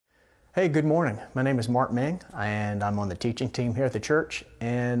Hey, good morning. My name is Mark Ming, and I'm on the teaching team here at the church,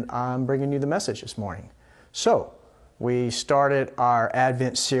 and I'm bringing you the message this morning. So, we started our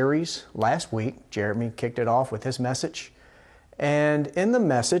Advent series last week. Jeremy kicked it off with his message. And in the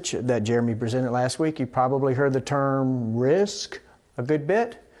message that Jeremy presented last week, you probably heard the term risk a good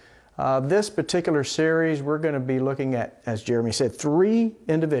bit. This particular series, we're going to be looking at, as Jeremy said, 3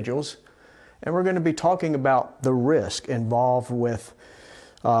 individuals, and we're going to be talking about the risk involved with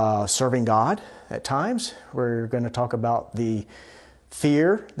serving God at times. We're going to talk about the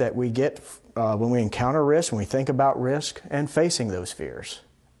fear that we get when we encounter risk, when we think about risk, and facing those fears.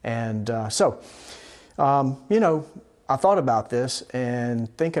 And I thought about this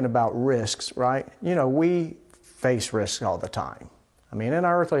and thinking about risks, right? We face risks all the time. I mean, in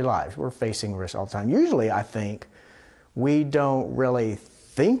our earthly lives, we're facing risks all the time. Usually, I think, we don't really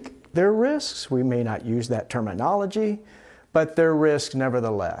think they're risks. We may not use that terminology, but they're risks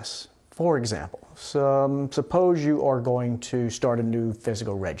nevertheless. For example, suppose you are going to start a new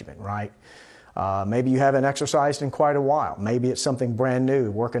physical regimen, right? Maybe you haven't exercised in quite a while. Maybe it's something brand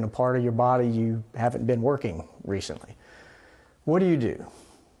new, working a part of your body you haven't been working recently. What do?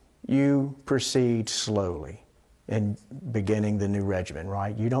 You proceed slowly in beginning the new regimen,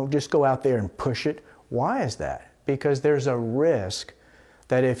 right? You don't just go out there and push it. Why is that? Because there's a risk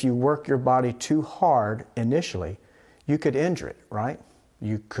that if you work your body too hard initially, you could injure it, right?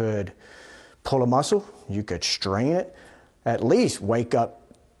 You could pull a muscle, you could strain it, at least wake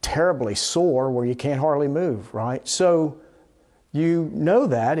up terribly sore where you can't hardly move, right? So you know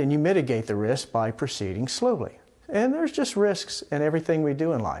that and you mitigate the risk by proceeding slowly. And there's just risks in everything we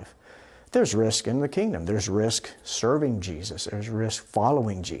do in life. There's risk in the kingdom. There's risk serving Jesus. There's risk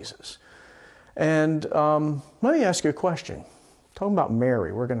following Jesus. And let me ask you a question. Talking about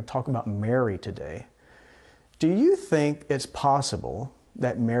Mary, we're going to talk about Mary today. Do you think it's possible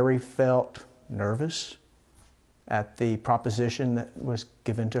that Mary felt nervous at the proposition that was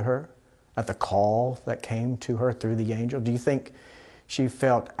given to her, at the call that came to her through the angel? Do you think she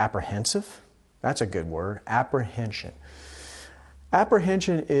felt apprehensive? That's a good word, apprehension.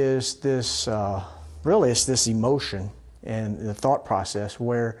 Apprehension is this, it's this emotion and the thought process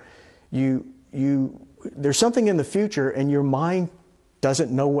where there's something in the future and your mind doesn't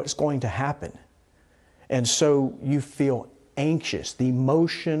know what's going to happen. And so you feel anxious. The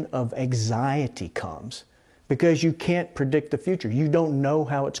emotion of anxiety comes because you can't predict the future. You don't know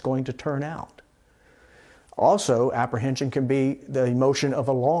how it's going to turn out. Also, apprehension can be the emotion of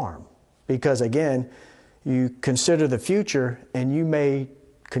alarm because, again, you consider the future and you may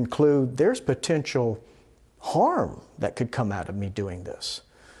conclude there's potential harm that could come out of me doing this.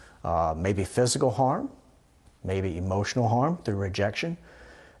 Maybe physical harm, maybe emotional harm through rejection.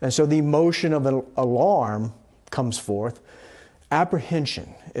 And so the emotion of an alarm comes forth.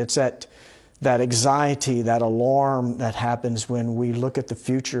 Apprehension, it's that anxiety, that alarm that happens when we look at the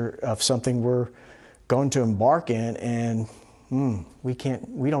future of something we're going to embark in and we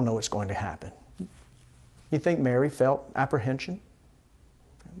don't know what's going to happen. You think Mary felt apprehension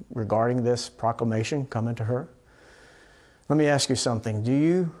regarding this proclamation coming to her? Let me ask you something.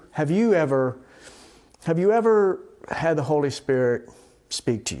 Have you ever had the Holy Spirit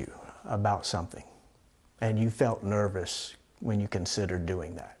speak to you about something and you felt nervous when you considered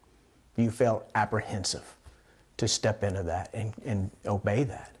doing that? You felt apprehensive to step into that and obey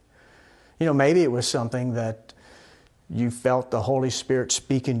that. Maybe it was something that you felt the Holy Spirit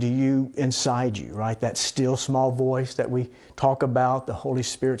speaking to you inside you, right? That still small voice that we talk about, the Holy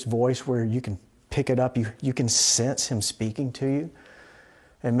Spirit's voice where you can pick it up, you can sense Him speaking to you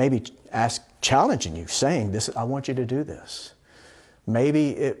and maybe challenging you, saying, I want you to do this. Maybe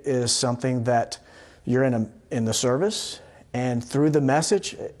it is something that you're in the service and through the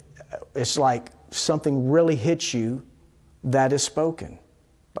message, it's like something really hits you that is spoken.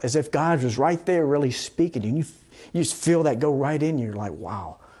 As if God was right there really speaking. And you just feel that go right in you. You're like,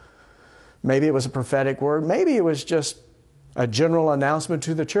 wow. Maybe it was a prophetic word. Maybe it was just a general announcement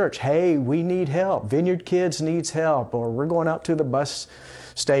to the church. Hey, we need help. Vineyard Kids needs help. Or we're going out to the bus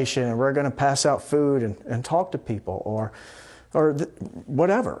station and we're going to pass out food and talk to people. Or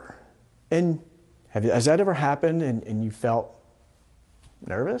whatever. And has that ever happened and you felt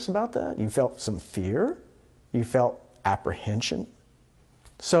nervous about that? You felt some fear? You felt apprehension?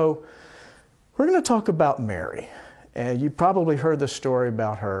 So we're going to talk about Mary. And you probably heard the story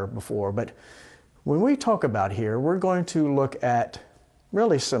about her before, but when we talk about here, we're going to look at we're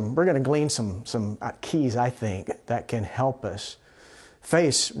going to glean some keys, I think, that can help us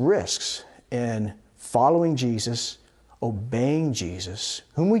face risks in following Jesus, obeying Jesus,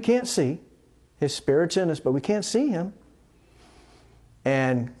 whom we can't see. His Spirit's in us, but we can't see Him.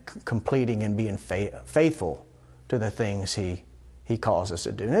 and completing and being faithful to the things He calls us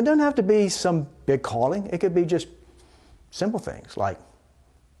to do. And it doesn't have to be some big calling. It could be just simple things like,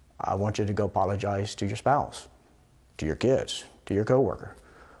 I want you to go apologize to your spouse, to your kids, to your coworker.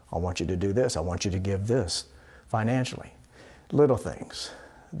 I want you to do this. I want you to give this financially. Little things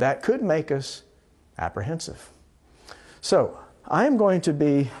that could make us apprehensive. So I am going to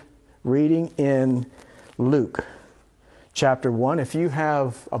be reading in Luke chapter 1. If you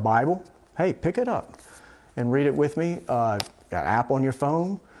have a Bible, hey, pick it up and read it with me. Got an app on your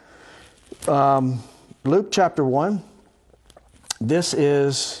phone. Luke chapter 1. This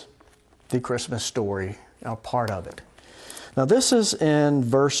is the Christmas story, part of it. Now this is in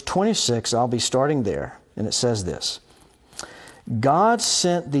verse 26. I'll be starting there. And it says this. God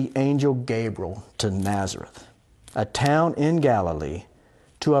sent the angel Gabriel to Nazareth, a town in Galilee,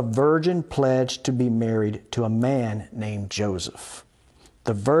 to a virgin pledged to be married to a man named Joseph.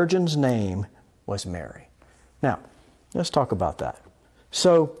 The virgin's name was Mary. Now, let's talk about that.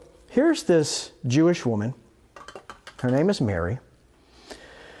 So, here's this Jewish woman. Her name is Mary.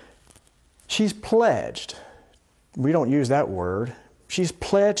 She's pledged. We don't use that word. She's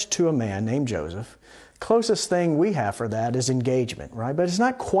pledged to a man named Joseph. Closest thing we have for that is engagement, right? But it's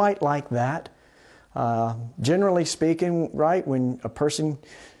not quite like that. Generally speaking, right, when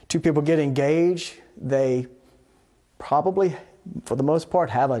two people get engaged, they probably, for the most part,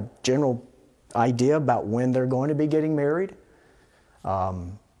 have a general idea about when they're going to be getting married.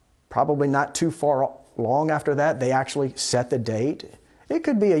 Probably not too far long after that, they actually set the date. It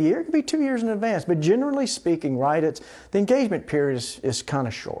could be a year, it could be 2 years in advance, but generally speaking, right, the engagement period is kind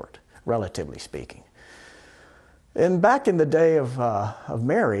of short, relatively speaking. And back in the day of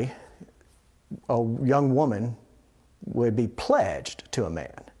Mary, a young woman would be pledged to a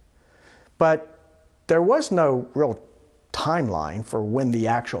man. But there was no real timeline for when the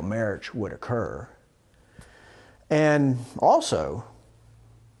actual marriage would occur. And also,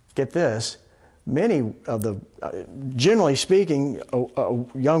 get this, many of the, generally speaking, a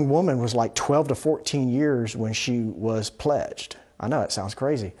young woman was like 12 to 14 years when she was pledged. I know it sounds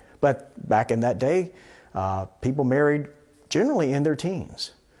crazy, but back in that day, people married generally in their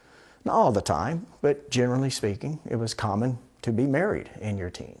teens. Not all the time, but generally speaking, it was common to be married in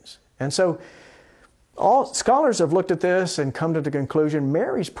your teens. And so all scholars have looked at this and come to the conclusion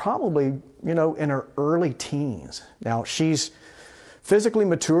Mary's probably, in her early teens. Now, she's physically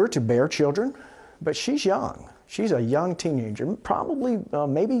mature to bear children, but she's young. She's a young teenager, probably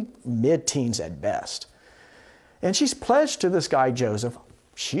maybe mid-teens at best. And she's pledged to this guy, Joseph.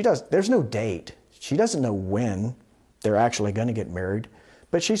 There's no date. She doesn't know when they're actually going to get married,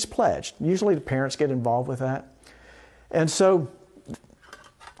 but she's pledged. Usually the parents get involved with that. And so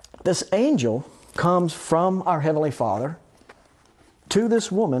this angel comes from our Heavenly Father to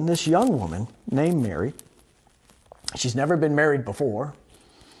this woman, this young woman named Mary. She's never been married before.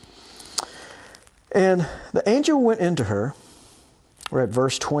 And the angel went into her. We're at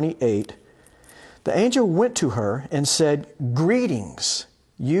verse 28. The angel went to her and said, "Greetings,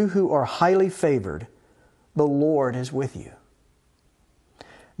 you who are highly favored. The Lord is with you."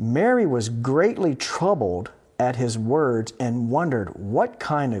 Mary was greatly troubled at his words and wondered what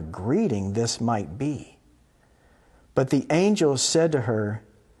kind of greeting this might be. But the angel said to her,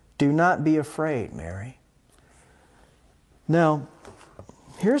 "Do not be afraid, Mary." Now,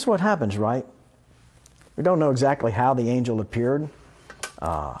 here's what happens, right? We don't know exactly how the angel appeared,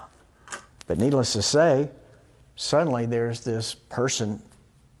 but needless to say, suddenly there's this person,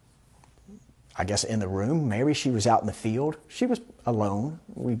 I guess, in the room. Maybe she was out in the field. She was alone,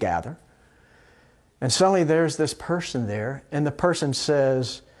 we gather. And suddenly there's this person there, and the person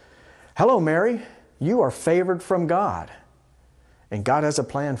says, "Hello, Mary, you are favored from God, and God has a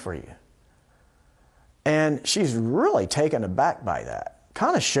plan for you." And she's really taken aback by that.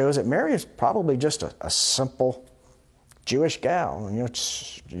 Kind of shows that Mary is probably just a simple Jewish gal,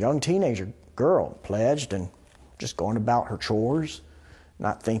 young teenager girl, pledged and just going about her chores,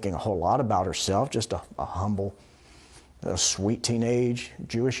 not thinking a whole lot about herself, just a humble, sweet teenage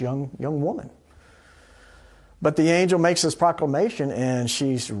Jewish young woman. But the angel makes this proclamation, and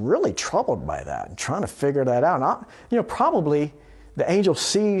she's really troubled by that and trying to figure that out. And probably the angel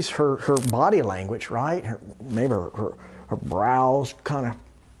sees her body language, right? Maybe her brows kind of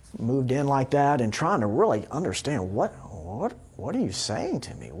moved in like that, and trying to really understand what are you saying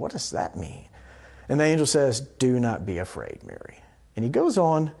to me? What does that mean? And the angel says, "Do not be afraid, Mary." And he goes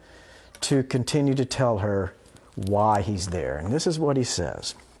on to continue to tell her why he's there. And this is what he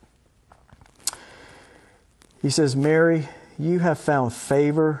says. He says, "Mary, you have found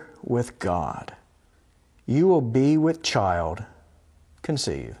favor with God. You will be with child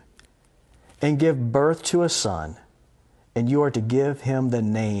conceive and give birth to a son, and you are to give him the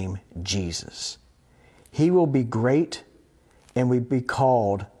name Jesus. He will be great and will be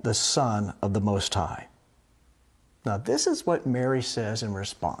called the Son of the Most High. Now, this is what Mary says in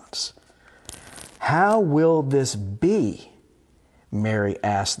response. How will this be, Mary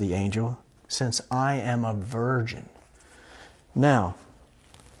asked the angel, since I am a virgin? Now,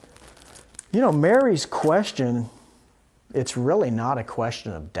 Mary's question, it's really not a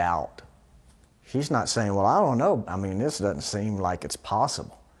question of doubt. She's not saying, well, I don't know. I mean, this doesn't seem like it's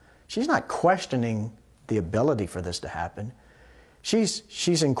possible. She's not questioning the ability for this to happen.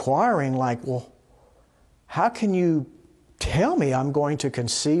 She's inquiring like, well, how can you tell me I'm going to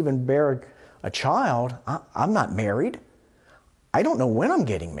conceive and bear a child? I'm not married. I don't know when I'm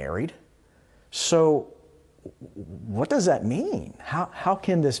getting married. So what does that mean? How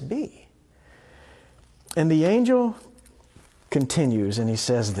can this be? And the angel continues and he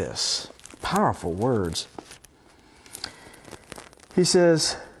says this, powerful words. He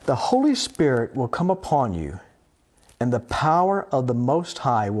says, the Holy Spirit will come upon you, and the power of the Most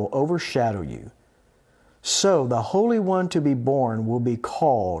High will overshadow you. So the Holy One to be born will be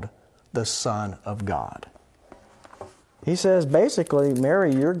called the Son of God. He says, basically,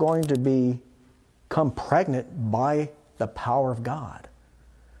 Mary, you're going to become pregnant by the power of God.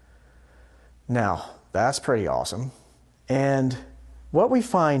 Now, that's pretty awesome. And what we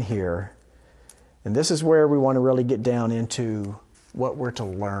find here, and this is where we want to really get down into what we're to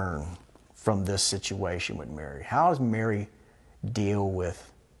learn from this situation with Mary. How does Mary deal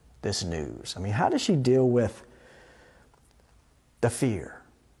with this news? I mean, how does she deal with the fear,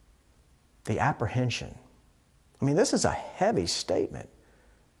 the apprehension? I mean, this is a heavy statement.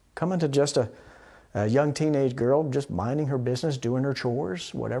 Coming to just a young teenage girl, just minding her business, doing her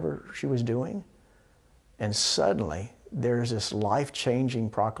chores, whatever she was doing. And suddenly, there's this life-changing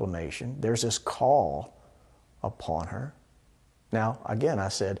proclamation. There's this call upon her. Now, again, I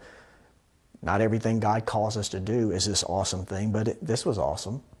said, not everything God calls us to do is this awesome thing, but this was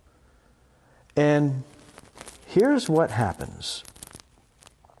awesome. And here's what happens.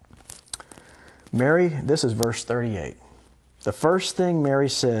 Mary, this is verse 38. The first thing Mary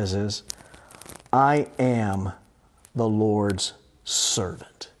says is, I am the Lord's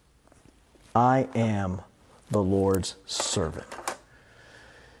servant. I am the Lord's servant.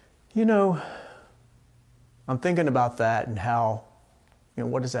 I'm thinking about that and how,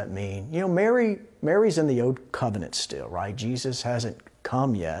 what does that mean? Mary's in the old covenant still, right? Jesus hasn't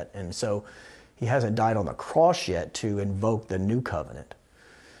come yet, and so he hasn't died on the cross yet to invoke the new covenant.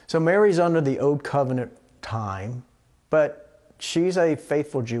 So Mary's under the old covenant time, but she's a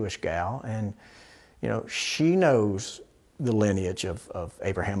faithful Jewish gal, and she knows the lineage of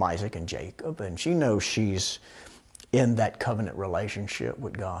Abraham, Isaac, and Jacob, and she knows she's in that covenant relationship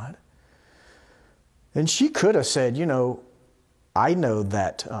with God. And she could have said, I know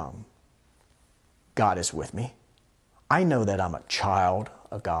that God is with me. I know that I'm a child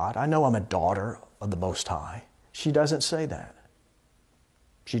of God. I know I'm a daughter of the Most High. She doesn't say that.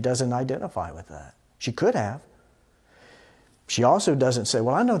 She doesn't identify with that. She could have. She also doesn't say,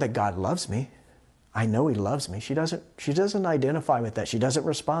 well, I know that God loves me. I know He loves me. She doesn't identify with that. She doesn't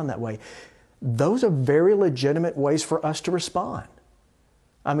respond that way. Those are very legitimate ways for us to respond.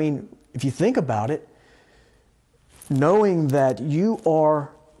 I mean, if you think about it, knowing that you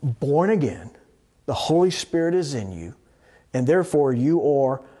are born again, the Holy Spirit is in you, and therefore you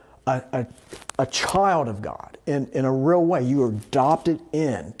are a child of God in a real way. You are adopted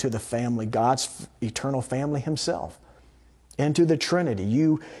into the family, God's eternal family Himself, into the Trinity.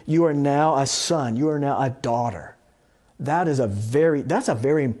 You are now a son. You are now a daughter. That's a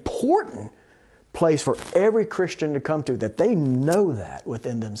very important place for every Christian to come to, that they know that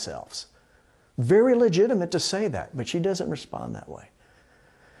within themselves. Very legitimate to say that, but she doesn't respond that way.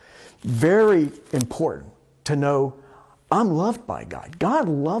 Very important to know I'm loved by God. God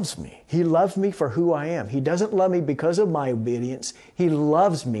loves me. He loves me for who I am. He doesn't love me because of my obedience. He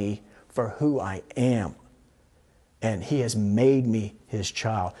loves me for who I am. And He has made me His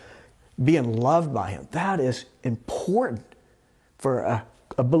child. Being loved by Him, that is important for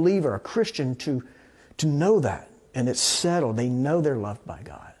a believer, a Christian to know that. And it's settled. They know they're loved by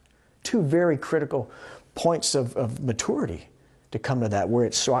God. Two very critical points of maturity to come to that, where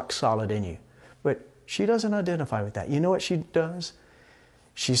it's rock solid in you. But she doesn't identify with that. You know what she does?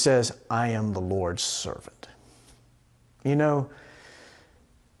 She says, I am the Lord's servant. You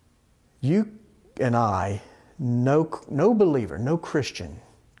and I, no believer, no Christian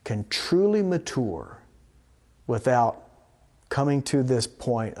can truly mature without coming to this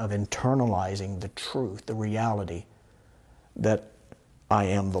point of internalizing the truth, the reality that I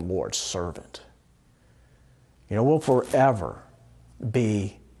am the Lord's servant. You know, we'll forever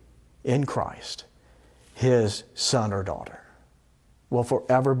be in Christ, His son or daughter. We'll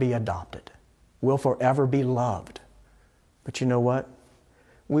forever be adopted. We'll forever be loved. But you know what?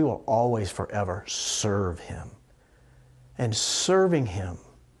 We will always forever serve Him. And serving Him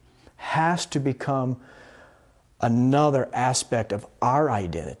has to become another aspect of our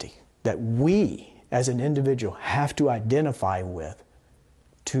identity that we as an individual have to identify with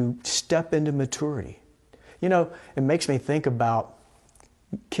to step into maturity. You know, it makes me think about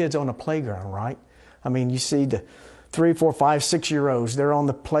kids on a playground, right? I mean, you see the 3, 4, 5, 6-year-olds, they're on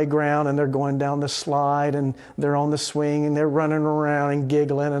the playground and they're going down the slide and they're on the swing and they're running around and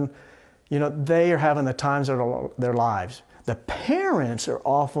giggling, and you know, they are having the times of their lives. The parents are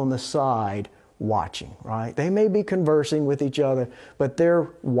off on the side watching, right? They may be conversing with each other, but they're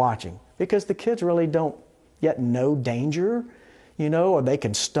watching because the kids really don't yet know danger, you know, or they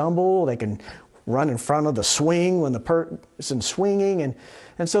can stumble, they can run in front of the swing when the person's swinging,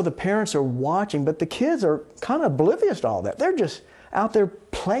 and so the parents are watching, but the kids are kind of oblivious to all that. They're just out there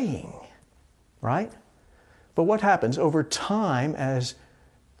playing, right? But what happens over time as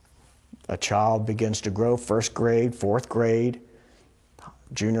a child begins to grow, 1st grade, 4th grade,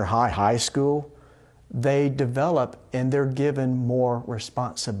 junior high, high school, they develop and they're given more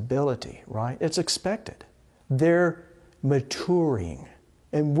responsibility, right? It's expected. They're maturing.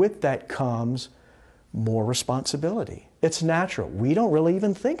 And with that comes more responsibility. It's natural. We don't really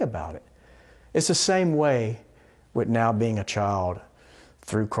even think about it. It's the same way with now being a child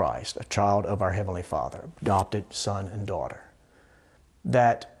through Christ, a child of our Heavenly Father, adopted son and daughter.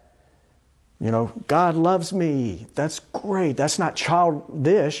 That, you know, God loves me. That's great. That's not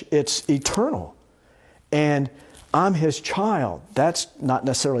childish. It's eternal. And I'm His child. That's not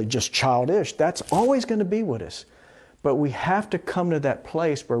necessarily just childish. That's always going to be with us. But we have to come to that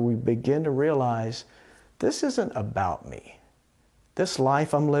place where we begin to realize this isn't about me. This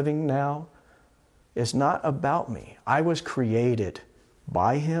life I'm living now is not about me. I was created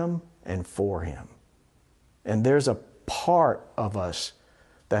by Him and for Him. And there's a part of us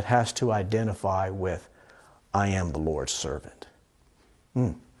that has to identify with, I am the Lord's servant.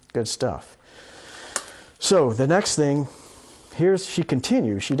 Good stuff. So the next thing, she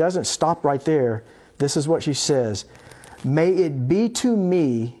continues. She doesn't stop right there. This is what she says. May it be to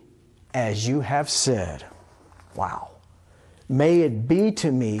me as you have said. Wow. May it be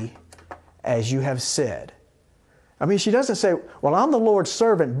to me as you have said. I mean, she doesn't say, well, I'm the Lord's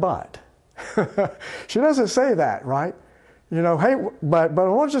servant, but. She doesn't say that, right? You know, hey, but I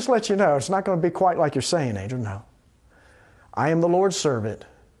want to just let you know, it's not going to be quite like you're saying, Angel. No. I am the Lord's servant.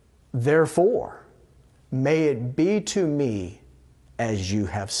 Therefore, may it be to me as you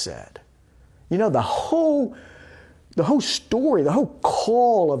have said. You know, the whole story, the whole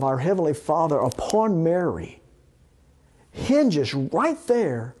call of our Heavenly Father upon Mary hinges right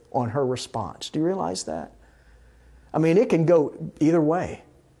there on her response. Do you realize that? I mean, it can go either way.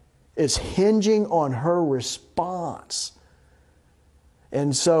 It's hinging on her response.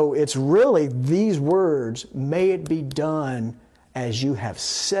 And so it's really these words, may it be done as you have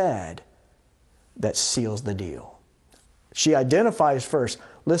said, that seals the deal. She identifies first,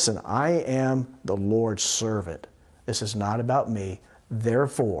 listen, I am the Lord's servant. This is not about me.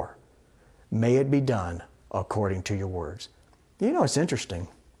 Therefore, may it be done according to your words. You know, it's interesting.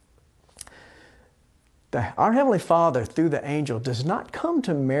 Our Heavenly Father, through the angel, does not come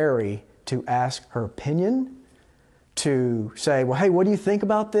to Mary to ask her opinion, to say, well, hey, what do you think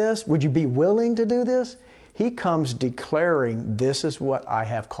about this? Would you be willing to do this? He comes declaring, this is what I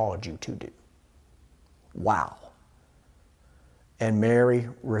have called you to do. Wow. And Mary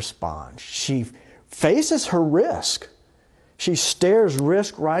responds. She faces her risk. She stares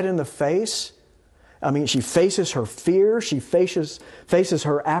risk right in the face. I mean, she faces her fear. She faces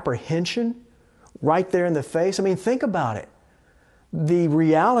her apprehension right there in the face. I mean, think about it. The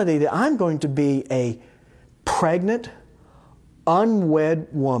reality that I'm going to be a pregnant, unwed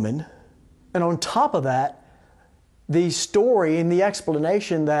woman, and on top of that, the story and the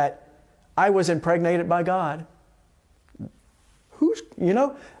explanation that I was impregnated by God.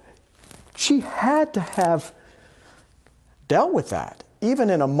 She had to have dealt with that, even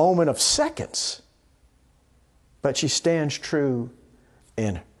in a moment of seconds. But she stands true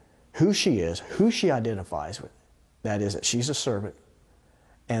in who she is, who she identifies with. That is, that she's a servant,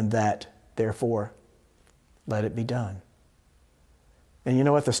 and that, therefore, let it be done. And you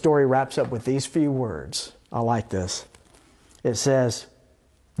know what? The story wraps up with these few words. I like this. It says,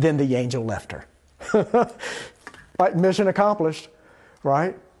 then the angel left her. Right? Mission accomplished,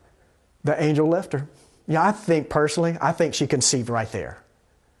 right? The angel left her. Yeah, I think personally, I think she conceived right there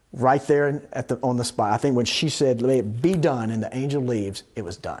on the spot. I think when she said, "Let it be done," and the angel leaves, it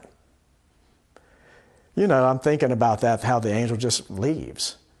was done. You know, I'm thinking about that, how the angel just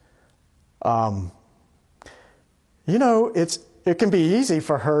leaves. You know, it can be easy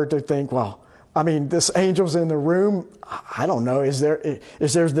for her to think, well, I mean, this angel's in the room. I don't know. Is there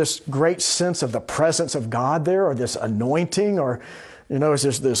this great sense of the presence of God there, or this anointing, or, you know, is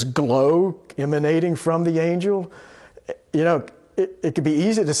there this glow emanating from the angel? You know, it could be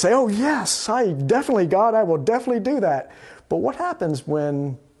easy to say, oh, yes, God, I will definitely do that. But what happens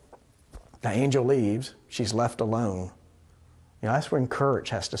when the angel leaves, she's left alone? You know, that's when courage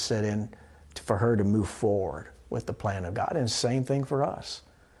has to set in for her to move forward with the plan of God. And same thing for us.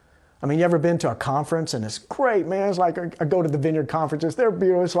 I mean, you ever been to a conference and it's great, man? It's like, I go to the Vineyard conferences. They're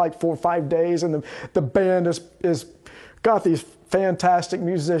beautiful. It's like 4 or 5 days, and the band is got these fantastic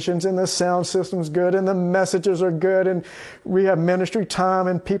musicians, and the sound system's good, and the messages are good, and we have ministry time,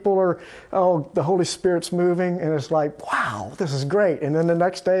 and people are, the Holy Spirit's moving, and it's like, wow, this is great. And then the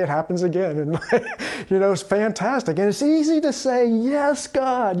next day it happens again, and you know, it's fantastic. And it's easy to say, yes,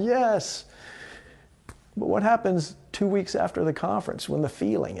 God, yes. But what happens 2 weeks after the conference when the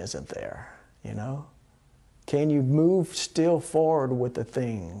feeling isn't there, you know? Can you move still forward with the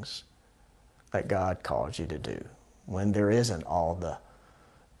things that God calls you to do when there isn't all the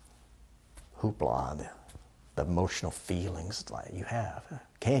hoopla, the emotional feelings that you have?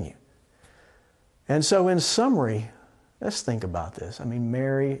 Can you? And so in summary, let's think about this. I mean,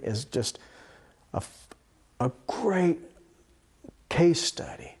 Mary is just a great case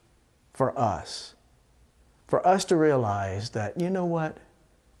study for us to realize that, you know what,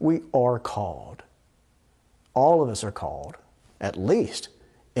 we are called. All of us are called, at least,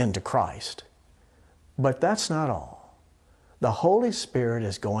 into Christ. But that's not all. The Holy Spirit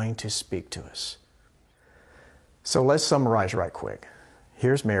is going to speak to us. So let's summarize right quick.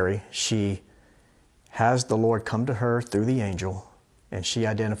 Here's Mary. She has the Lord come to her through the angel, and she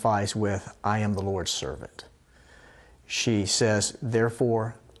identifies with, I am the Lord's servant. She says,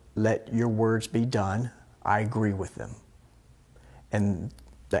 therefore, let your words be done. I agree with them. And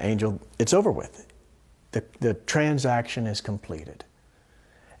the angel, it's over with. The transaction is completed.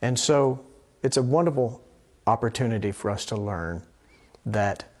 And so it's a wonderful opportunity for us to learn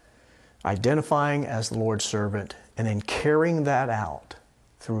that identifying as the Lord's servant and then carrying that out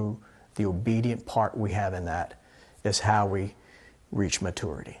through the obedient part we have in that is how we reach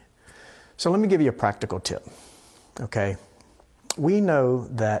maturity. So let me give you a practical tip, okay? We know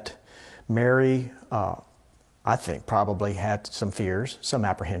that Mary, I think, probably had some fears, some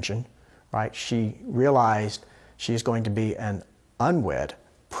apprehension, right? She realized she's going to be an unwed,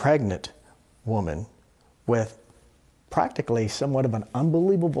 pregnant woman with practically somewhat of an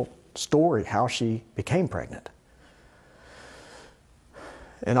unbelievable story how she became pregnant.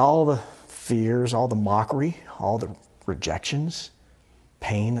 And all the fears, all the mockery, all the rejections,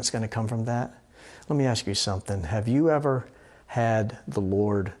 pain that's going to come from that. Let me ask you something. Have you ever had the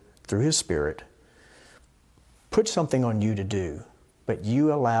Lord, through His Spirit, put something on you to do, but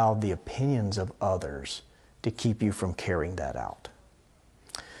you allowed the opinions of others to keep you from carrying that out?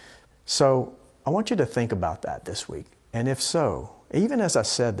 So I want you to think about that this week. And if so, even as I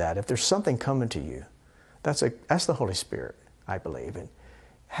said that, if there's something coming to you, that's the Holy Spirit, I believe. And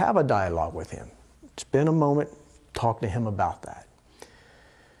have a dialogue with Him. Spend a moment, talk to Him about that.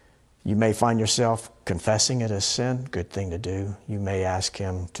 You may find yourself confessing it as sin, good thing to do. You may ask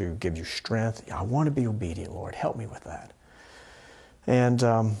Him to give you strength. I want to be obedient, Lord. Help me with that. And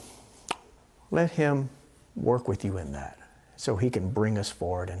let Him work with you in that so He can bring us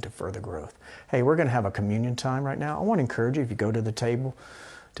forward into further growth. Hey, we're going to have a communion time right now. I want to encourage you, if you go to the table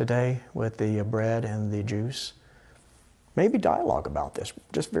today with the bread and the juice, maybe dialogue about this,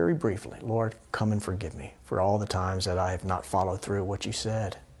 just very briefly. Lord, come and forgive me for all the times that I have not followed through what you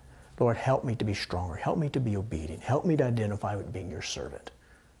said. Lord, help me to be stronger. Help me to be obedient. Help me to identify with being your servant.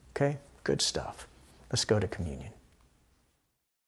 Okay? Good stuff. Let's go to communion.